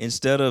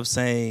 instead of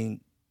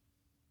saying,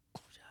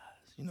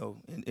 You know,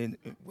 and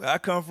where I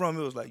come from,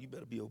 it was like, you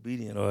better be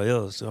obedient or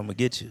else, so I'm going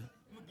to get you.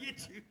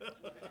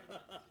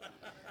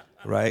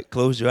 Right?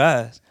 Close your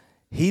eyes.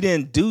 He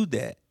didn't do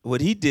that. What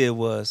he did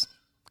was,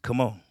 come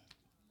on.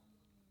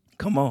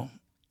 Come on.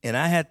 And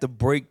I had to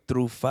break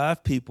through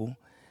 5 people,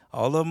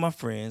 all of my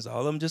friends, all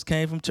of them just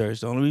came from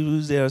church. The only reason we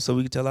was there so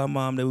we could tell our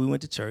mom that we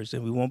went to church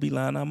and we won't be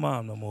lying to our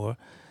mom no more.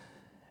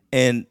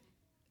 And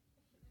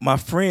my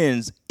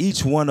friends,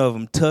 each one of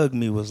them tugged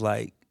me, was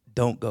like,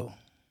 don't go.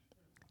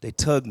 They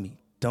tugged me,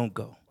 don't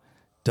go,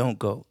 don't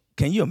go.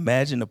 Can you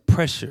imagine the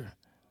pressure?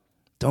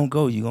 Don't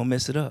go, you're going to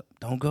mess it up.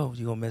 Don't go,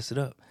 you're going to mess it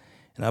up.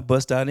 And I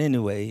bust out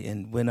anyway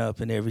and went up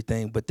and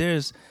everything. But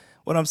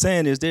what I'm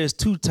saying is there's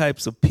 2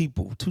 types of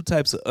people, 2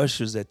 types of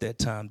ushers at that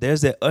time.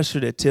 There's that usher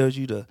that tells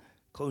you to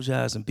close your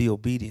eyes and be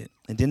obedient.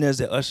 And then there's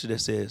that usher that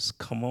says,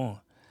 come on.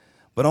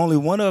 But only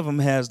one of them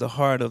has the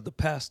heart of the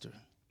pastor.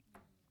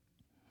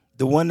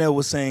 The one that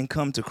was saying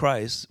come to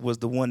Christ was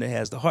the one that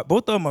has the heart.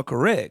 Both of them are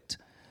correct,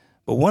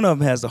 but one of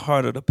them has the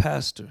heart of the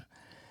pastor.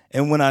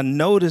 And when I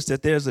noticed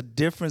that there's a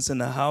difference in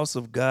the house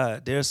of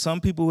God, there are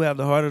some people who have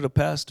the heart of the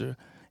pastor,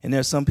 and there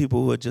are some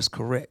people who are just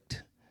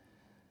correct.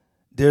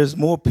 There's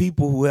more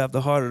people who have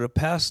the heart of the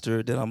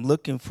pastor that I'm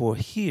looking for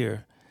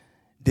here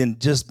than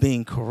just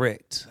being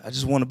correct. I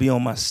just want to be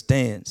on my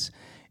stance.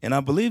 And I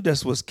believe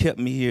that's what's kept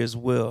me here as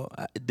well.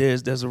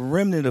 There's a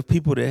remnant of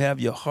people that have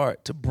your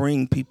heart to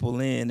bring people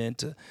in and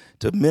to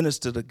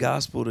minister the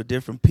gospel to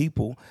different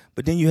people.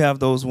 But then you have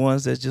those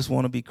ones that just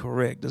want to be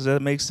correct. Does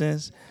that make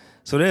sense?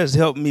 So that has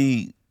helped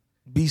me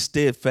be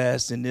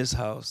steadfast in this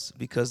house,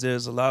 because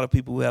there's a lot of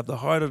people who have the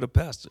heart of the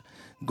pastor,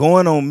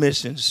 going on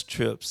missions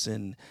trips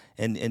and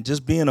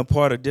just being a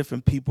part of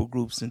different people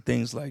groups and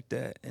things like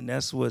that. And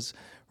that's what's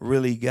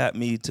really got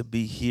me to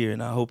be here,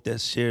 and I hope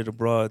that's shared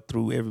abroad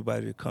through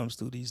everybody that comes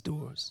through these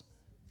doors.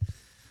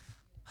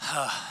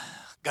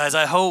 Guys,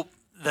 I hope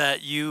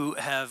that you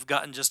have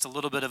gotten just a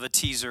little bit of a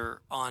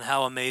teaser on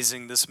how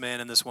amazing this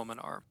man and this woman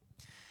are.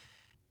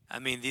 I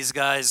mean, these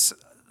guys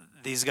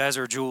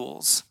are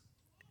jewels.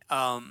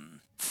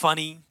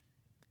 Funny,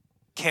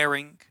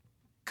 caring,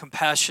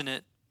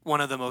 compassionate,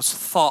 one of the most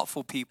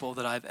thoughtful people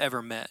that I've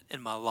ever met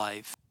in my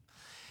life.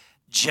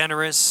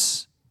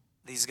 Generous.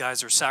 These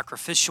guys are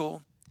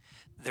sacrificial.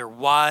 They're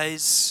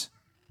wise,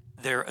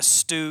 they're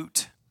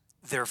astute,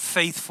 they're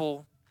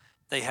faithful,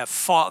 they have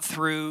fought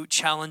through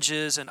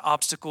challenges and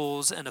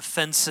obstacles and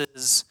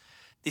offenses.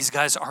 These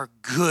guys are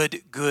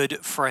good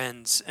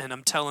friends. And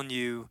I'm telling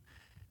you,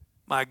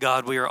 my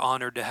God, we are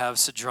honored to have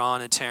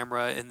Cedron and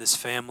Tamara in this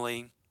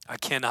family. I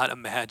cannot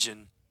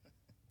imagine.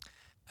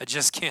 I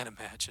just can't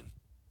imagine.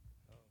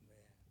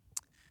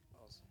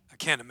 I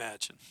can't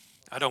imagine.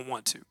 I don't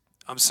want to.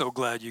 I'm so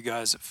glad you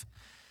guys have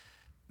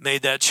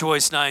made that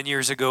choice 9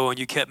 years ago, and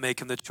you kept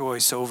making the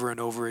choice over and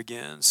over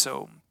again.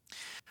 So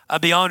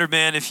I'd be honored,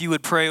 man, if you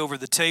would pray over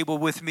the table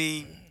with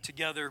me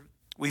together.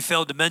 We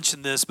failed to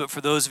mention this, but for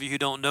those of you who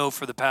don't know,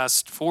 for the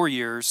past 4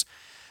 years,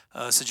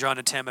 Cedron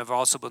and Tam have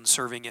also been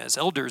serving as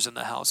elders in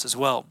the house as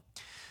well.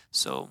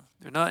 So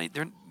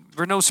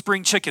we're no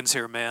spring chickens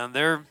here, man.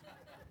 They're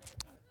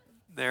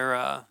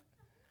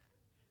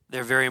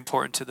very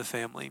important to the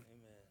family.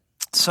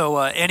 So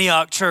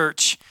Antioch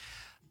Church,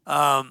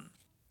 I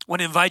want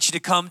to invite you to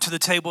come to the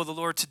table of the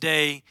Lord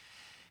today,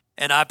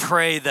 and I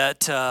pray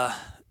that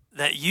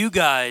you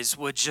guys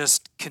would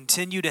just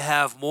continue to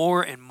have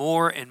more and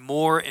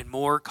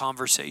more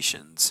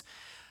conversations.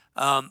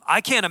 I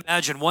can't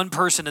imagine one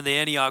person in the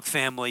Antioch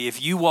family, if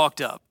you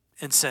walked up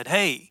and said,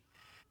 hey,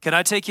 can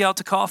I take you out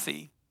to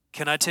coffee?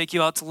 Can I take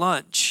you out to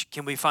lunch?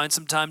 Can we find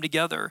some time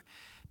together?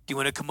 Do you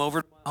want to come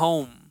over to my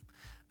home?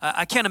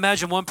 I can't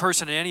imagine one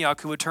person in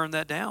Antioch who would turn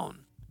that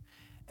down.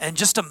 And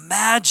just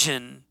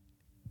imagine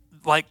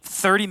like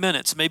 30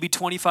 minutes, maybe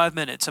 25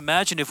 minutes.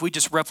 Imagine if we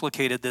just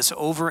replicated this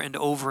over and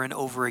over and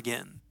over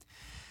again.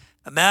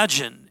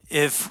 Imagine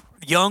if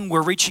young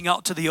were reaching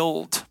out to the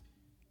old.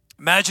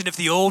 Imagine if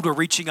the old were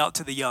reaching out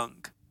to the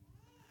young.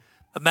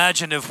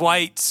 Imagine if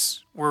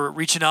whites were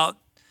reaching out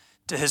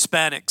to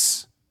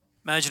Hispanics.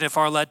 Imagine if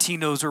our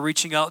Latinos were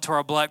reaching out to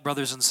our black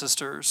brothers and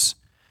sisters.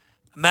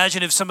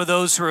 Imagine if some of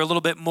those who are a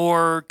little bit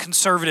more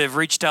conservative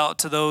reached out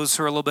to those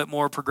who are a little bit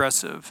more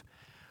progressive.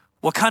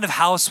 What kind of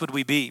house would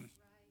we be?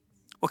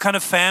 What kind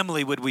of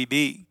family would we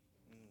be?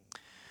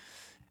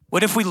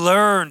 What if we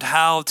learned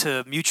how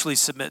to mutually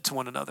submit to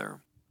one another?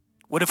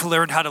 What if we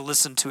learned how to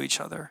listen to each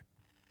other?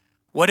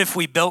 What if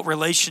we built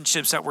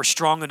relationships that were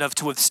strong enough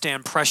to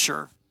withstand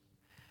pressure?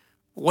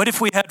 What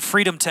if we had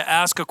freedom to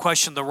ask a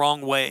question the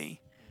wrong way?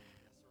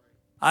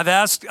 I've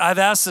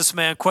asked this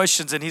man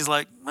questions and he's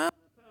like,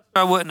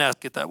 I wouldn't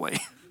ask it that way.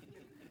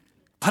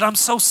 But I'm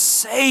so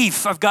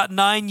safe. I've got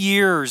 9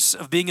 years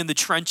of being in the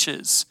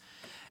trenches.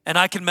 And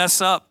I can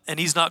mess up, and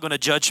he's not going to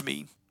judge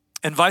me,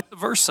 and vice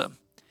versa.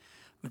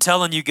 I'm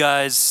telling you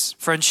guys,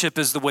 friendship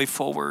is the way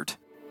forward.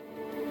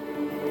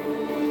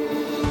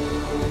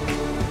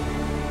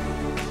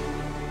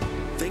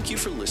 Thank you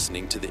for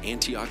listening to the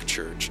Antioch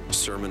Church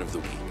Sermon of the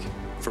Week.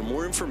 For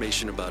more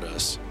information about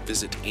us,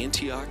 visit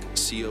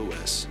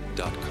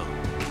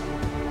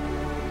antiochcos.com.